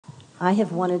I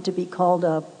have wanted to be called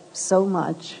up so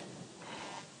much,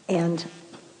 and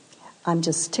I'm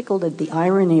just tickled at the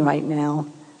irony right now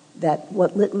that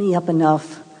what lit me up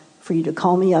enough for you to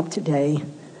call me up today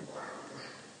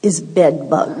is bed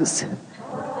bugs.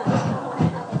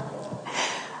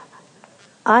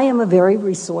 I am a very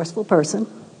resourceful person.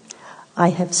 I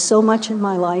have so much in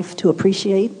my life to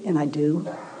appreciate, and I do.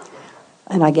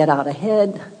 And I get out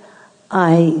ahead.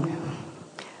 I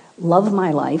love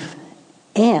my life,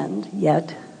 and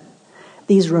yet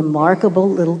these remarkable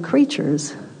little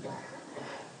creatures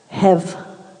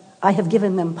I have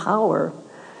given them power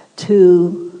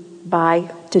to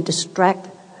distract.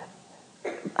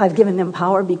 I've given them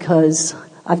power because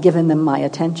I've given them my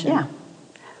attention. Yeah.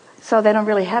 So they don't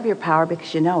really have your power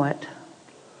because you know it.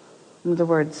 In other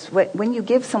words, when you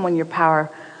give someone your power,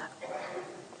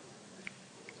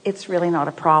 it's really not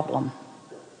a problem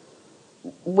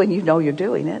when you know you're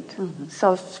doing it. Mm-hmm.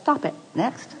 So stop it.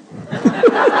 Next.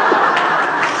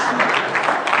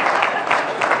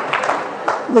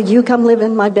 Will you come live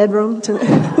in my bedroom?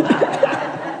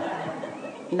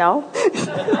 No.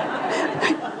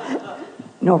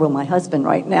 Nor will my husband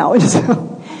right now.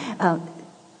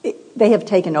 They have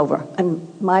taken over. And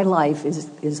my life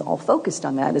is all focused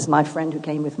on that. As my friend who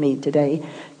came with me today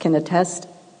can attest,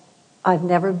 I've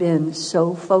never been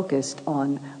so focused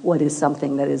on what is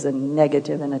something that is a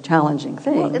negative and a challenging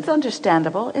thing. Well, it's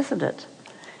understandable, isn't it?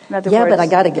 In other words, but I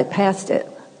got to get past it.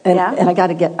 And I got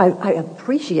to I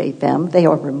appreciate them. They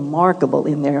are remarkable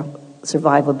in their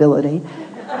survivability.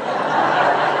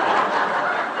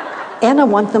 And I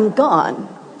want them gone.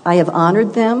 I have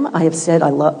honored them. I have said, I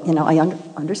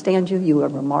understand you. You are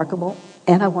remarkable.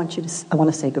 And I want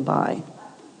to say goodbye.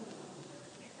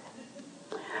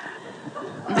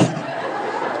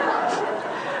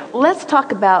 Let's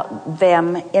talk about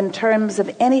them in terms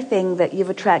of anything that you've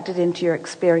attracted into your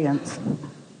experience.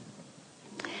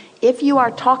 If you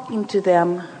are talking to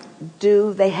them,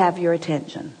 do they have your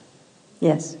attention?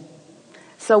 Yes.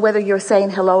 So whether you're saying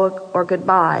hello or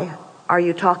goodbye, are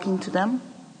you talking to them?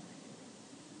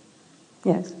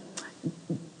 Yes.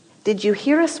 Did you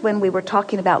hear us when we were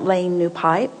talking about laying new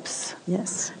pipes?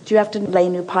 Yes. Do you have to lay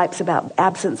new pipes about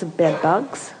absence of bed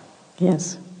bugs?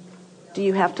 Yes. Do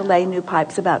you have to lay new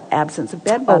pipes about absence of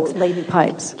bed bugs? Oh, lay new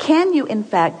pipes. Can you, in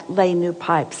fact, lay new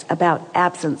pipes about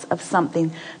absence of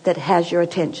something that has your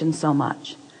attention so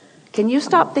much? Can you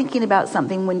stop thinking about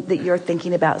something that you're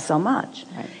thinking about so much?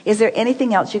 Right. Is there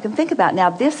anything else you can think about? Now,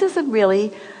 this is a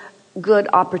really good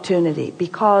opportunity,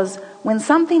 because when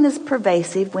something is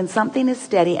pervasive, when something is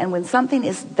steady, and when something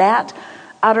is that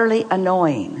utterly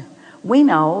annoying, we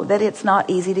know that it's not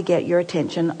easy to get your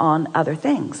attention on other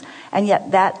things. And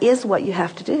yet that is what you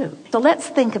have to do. So let's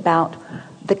think about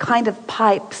the kind of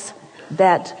pipes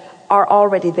that are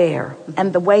already there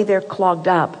and the way they're clogged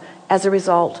up as a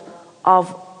result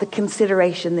of the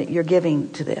consideration that you're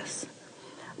giving to this.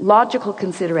 Logical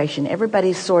consideration.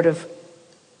 Everybody's sort of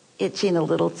itching a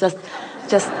little, just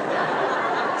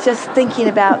thinking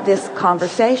about this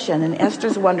conversation. And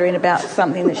Esther's wondering about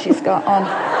something that she's got on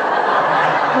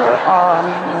her arm.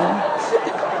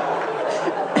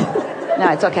 No,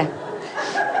 it's okay.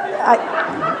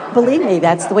 Believe me,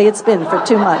 that's the way it's been for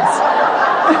 2 months.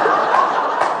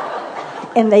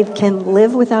 And they can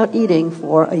live without eating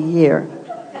for a year.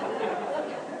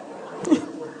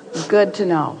 Good to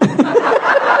know.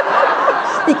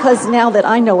 Because now that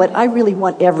I know it, I really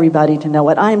want everybody to know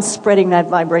it. I am spreading that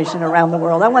vibration around the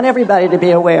world. I want everybody to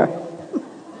be aware.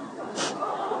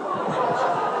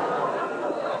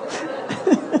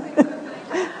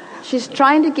 She's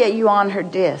trying to get you on her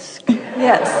disc.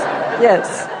 Yes,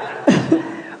 yes.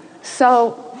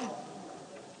 So,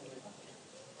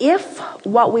 if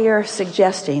what we are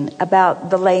suggesting about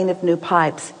the laying of new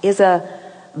pipes is a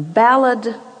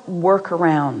valid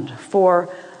workaround for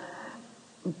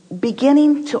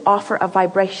beginning to offer a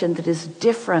vibration that is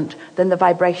different than the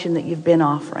vibration that you've been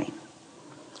offering,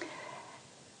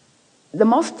 the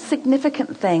most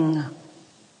significant thing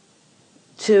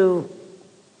to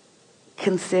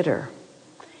consider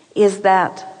is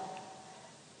that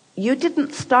you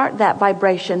didn't start that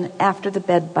vibration after the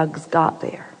bed bugs got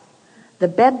there. The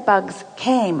bed bugs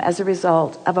came as a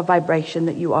result of a vibration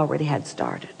that you already had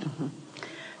started. Mm-hmm.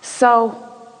 So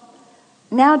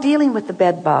now dealing with the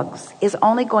bed bugs is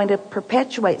only going to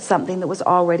perpetuate something that was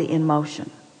already in motion.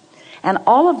 And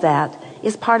all of that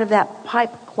is part of that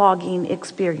pipe clogging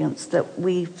experience that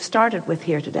we started with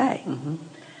here today. Mm-hmm.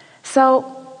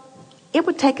 So it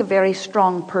would take a very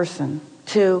strong person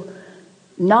to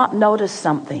not notice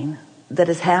something that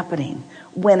is happening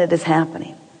when it is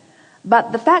happening.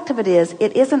 But the fact of it is,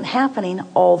 it isn't happening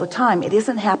all the time. It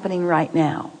isn't happening right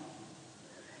now.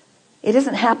 It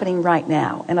isn't happening right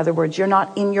now. In other words, you're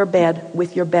not in your bed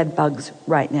with your bed bugs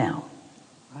right now.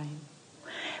 Right.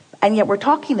 And yet we're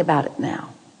talking about it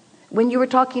now. When you were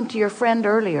talking to your friend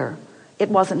earlier, it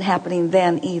wasn't happening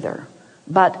then either.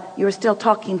 But you were still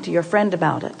talking to your friend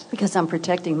about it. Because I'm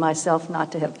protecting myself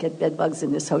not to get bed bugs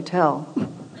in this hotel.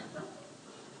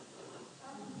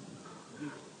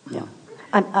 Yeah.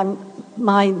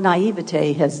 My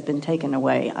naivete has been taken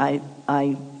away.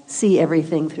 I see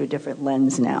everything through a different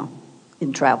lens now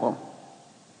in travel.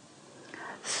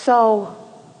 So,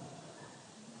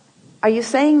 are you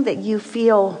saying that you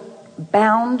feel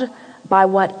bound by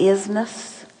what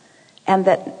isness, and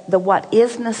that the what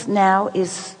isness now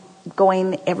is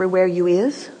going everywhere you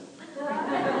is?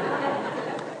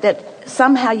 That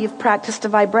somehow you've practiced a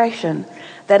vibration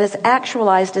that is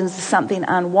actualized into something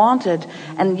unwanted,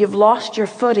 and you've lost your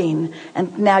footing,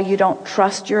 and now you don't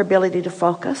trust your ability to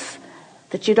focus,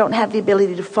 that you don't have the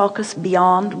ability to focus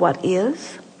beyond what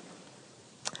is?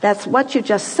 That's what you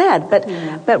just said,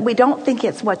 but we don't think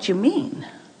it's what you mean.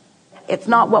 It's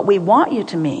not what we want you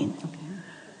to mean. Okay.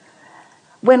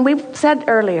 When we said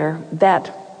earlier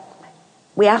that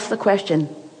we asked the question,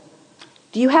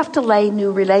 do you have to lay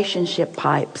new relationship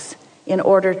pipes in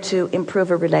order to improve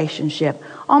a relationship?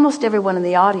 Almost everyone in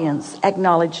the audience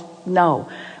acknowledged no.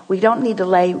 We don't need to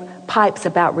lay pipes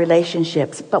about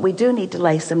relationships, but we do need to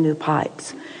lay some new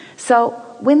pipes. So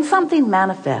when something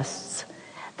manifests,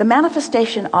 the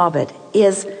manifestation of it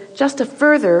is just a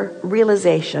further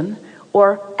realization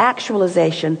or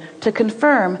actualization to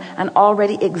confirm an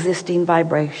already existing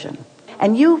vibration.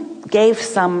 And you gave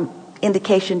some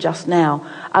indication just now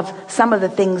of some of the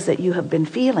things that you have been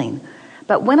feeling.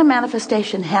 But when a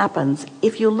manifestation happens,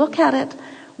 if you look at it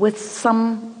with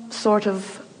some sort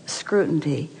of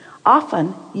scrutiny,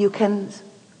 often you can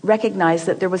recognize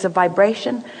that there was a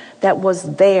vibration that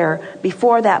was there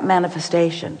before that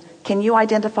manifestation. Can you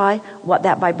identify what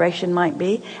that vibration might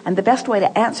be? And the best way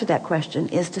to answer that question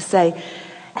is to say,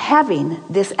 having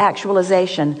this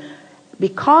actualization,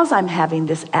 because I'm having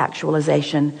this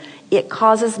actualization, it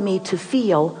causes me to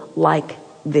feel like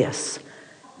this.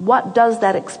 What does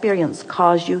that experience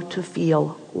cause you to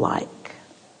feel like?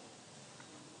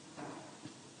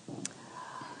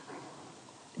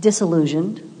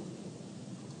 Disillusioned.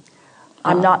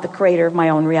 I'm not the creator of my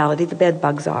own reality. The bed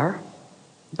bugs are.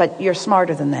 But you're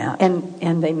smarter than that.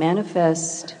 And they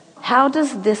manifest. How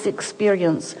does this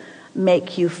experience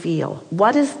make you feel?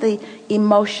 What is the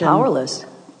emotion? Powerless.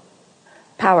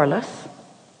 Powerless.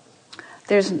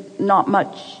 There's not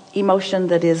much emotion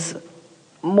that is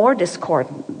more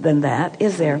discordant than that,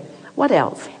 is there? What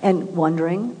else? And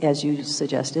wondering, as you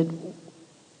suggested,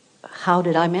 how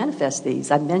did I manifest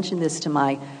these? I mentioned this to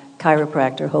my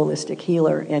chiropractor, holistic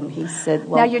healer, and he said,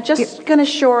 well... Now you're just going to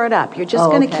shore it up. You're just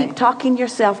going to keep talking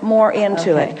yourself more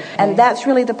into it. And that's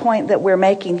really the point that we're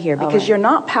making here, because you're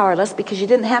not powerless, because you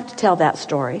didn't have to tell that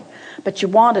story, but you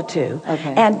wanted to.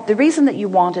 And the reason that you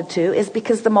wanted to is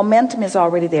because the momentum is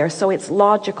already there, so it's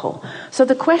logical. So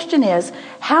the question is,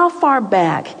 how far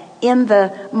back in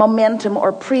the momentum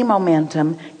or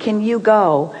pre-momentum can you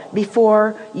go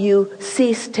before you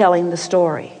cease telling the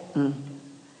story?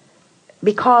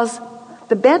 Because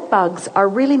the bed bugs are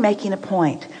really making a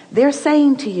point. They're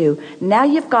saying to you, now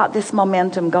you've got this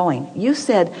momentum going. You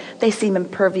said they seem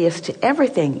impervious to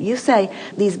everything. You say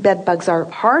these bed bugs are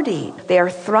hardy. They are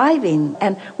thriving.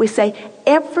 And we say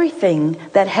everything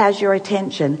that has your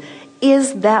attention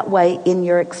is that way in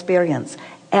your experience.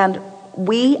 And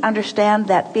we understand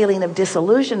that feeling of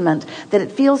disillusionment, that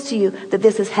it feels to you that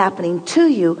this is happening to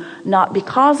you, not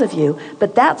because of you.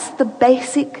 But that's the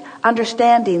basic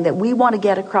understanding that we want to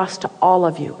get across to all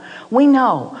of you. We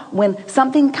know when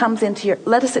something comes into your...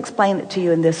 Let us explain it to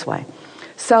you in this way.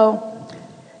 So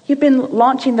you've been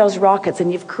launching those rockets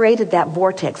and you've created that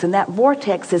vortex, and that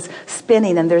vortex is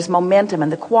spinning and there's momentum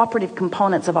and the cooperative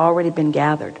components have already been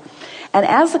gathered. And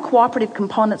as the cooperative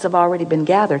components have already been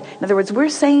gathered, in other words, we're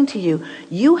saying to you,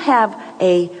 you have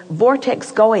a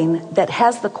vortex going that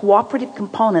has the cooperative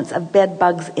components of bed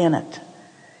bugs in it.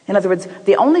 In other words,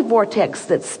 the only vortex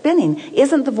that's spinning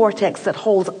isn't the vortex that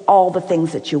holds all the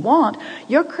things that you want.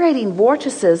 You're creating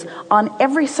vortices on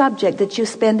every subject that you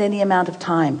spend any amount of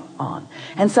time on.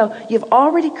 And so you've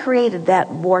already created that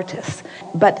vortex.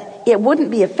 But it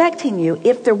wouldn't be affecting you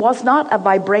if there was not a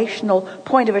vibrational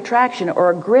point of attraction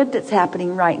or a grid that's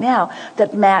happening right now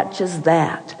that matches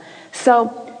that.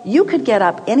 So you could get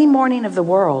up any morning of the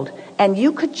world and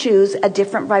you could choose a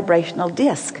different vibrational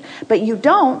disc. But you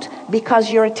don't,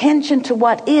 because your attention to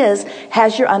what is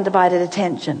has your undivided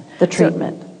attention. The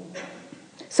treatment.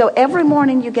 So every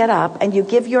morning you get up and you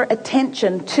give your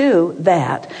attention to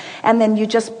that, and then you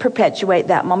just perpetuate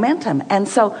that momentum. And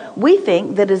so we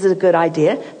think that it is a good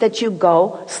idea that you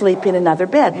go sleep in another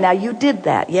bed. Now, you did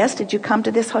that, yes? Did you come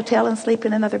to this hotel and sleep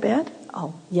in another bed?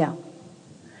 Oh, yeah.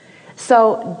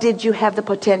 So did you have the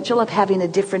potential of having a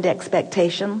different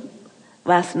expectation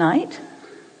last night?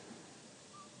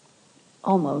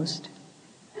 Almost.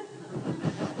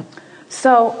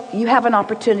 So you have an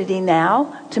opportunity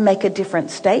now to make a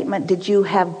different statement. Did you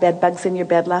have bed bugs in your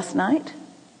bed last night?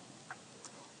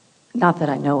 Not that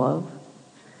I know of.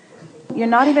 You're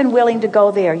not even willing to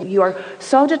go there. You are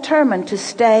so determined to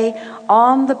stay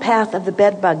on the path of the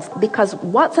bed bugs, because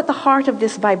what's at the heart of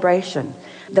this vibration?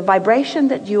 The vibration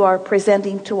that you are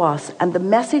presenting to us and the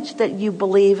message that you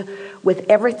believe with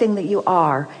everything that you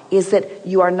are is that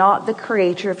you are not the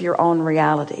creator of your own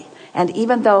reality. And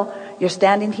even though you're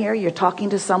standing here, you're talking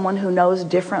to someone who knows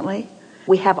differently,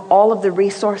 we have all of the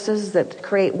resources that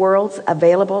create worlds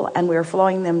available and we're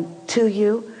flowing them to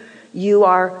you. You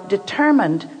are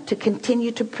determined to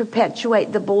continue to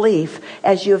perpetuate the belief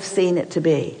as you have seen it to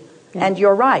be. Yeah. And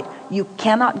you're right. You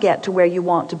cannot get to where you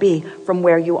want to be from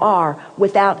where you are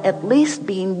without at least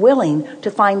being willing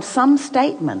to find some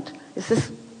statement.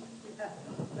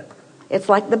 It's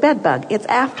like the bed bug. It's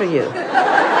after you.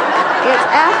 It's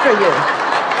after you.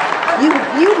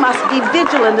 You must be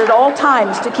vigilant at all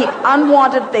times to keep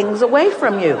unwanted things away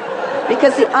from you.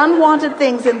 Because the unwanted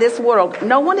things in this world,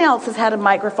 no one else has had a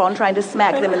microphone trying to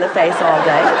smack them in the face all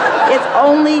day. It's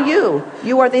only you.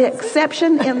 You are the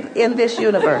exception in this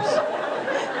universe.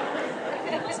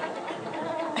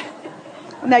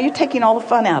 Now you're taking all the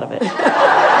fun out of it.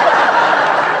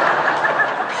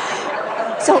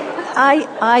 So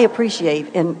I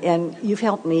appreciate, and you've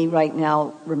helped me right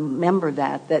now remember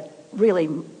that really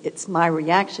it's my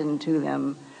reaction to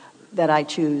them that I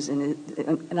choose,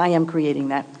 and I am creating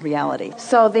that reality.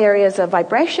 So there is a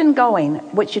vibration going,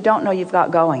 which you don't know you've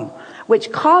got going,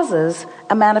 which causes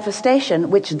a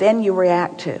manifestation, which then you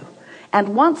react to.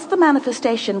 And once the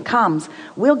manifestation comes,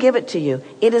 we'll give it to you.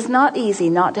 It is not easy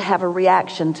not to have a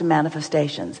reaction to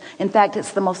manifestations. In fact,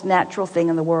 it's the most natural thing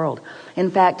in the world.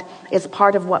 In fact, it's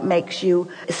part of what makes you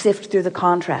sift through the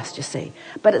contrast, you see.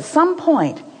 But at some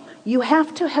point, you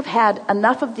have to have had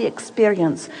enough of the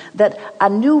experience that a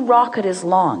new rocket is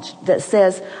launched that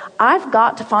says, I've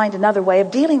got to find another way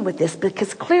of dealing with this,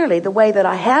 because clearly the way that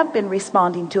I have been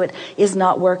responding to it is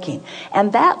not working.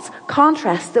 And that's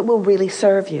contrast that will really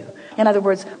serve you. In other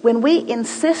words, when we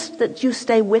insist that you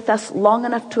stay with us long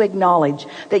enough to acknowledge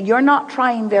that you're not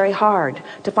trying very hard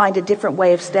to find a different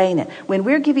way of staying it, when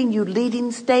we're giving you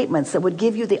leading statements that would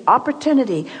give you the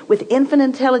opportunity with infinite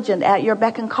intelligence at your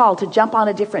beck and call to jump on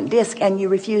a different disc and you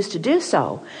refuse to do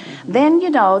so, then you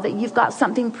know that you've got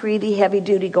something pretty heavy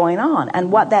duty going on.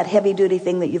 And what that heavy duty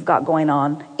thing that you've got going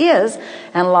on is,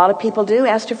 and a lot of people do,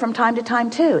 Esther, from time to time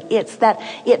too, it's that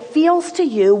it feels to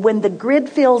you when the grid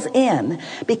fills in,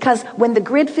 because when the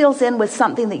grid fills in with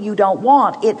something that you don't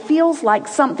want, it feels like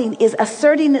something is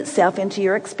asserting itself into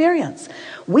your experience.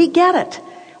 We get it.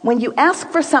 When you ask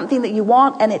for something that you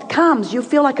want and it comes, you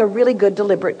feel like a really good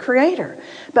deliberate creator.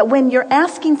 But when you're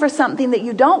asking for something that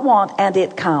you don't want and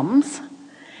it comes,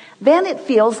 then it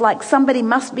feels like somebody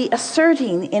must be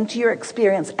asserting into your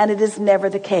experience, and it is never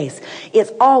the case.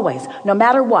 It's always, no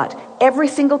matter what, every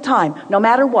single time, no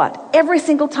matter what, every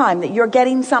single time that you're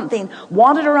getting something,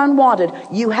 wanted or unwanted,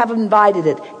 you have invited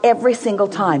it every single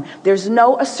time. There's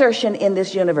no assertion in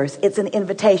this universe. It's an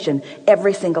invitation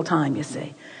every single time, you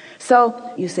see.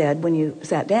 So you said when you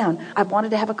sat down, I've wanted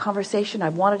to have a conversation,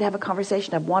 I've wanted to have a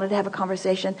conversation, I've wanted to have a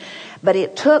conversation, but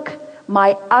it took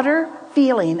my utter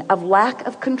feeling of lack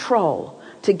of control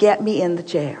to get me in the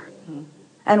chair.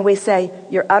 And we say,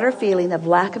 your utter feeling of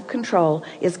lack of control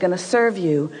is going to serve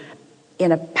you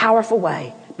in a powerful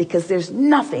way, because there's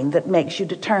nothing that makes you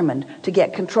determined to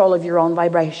get control of your own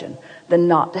vibration than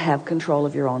not to have control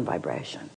of your own vibration.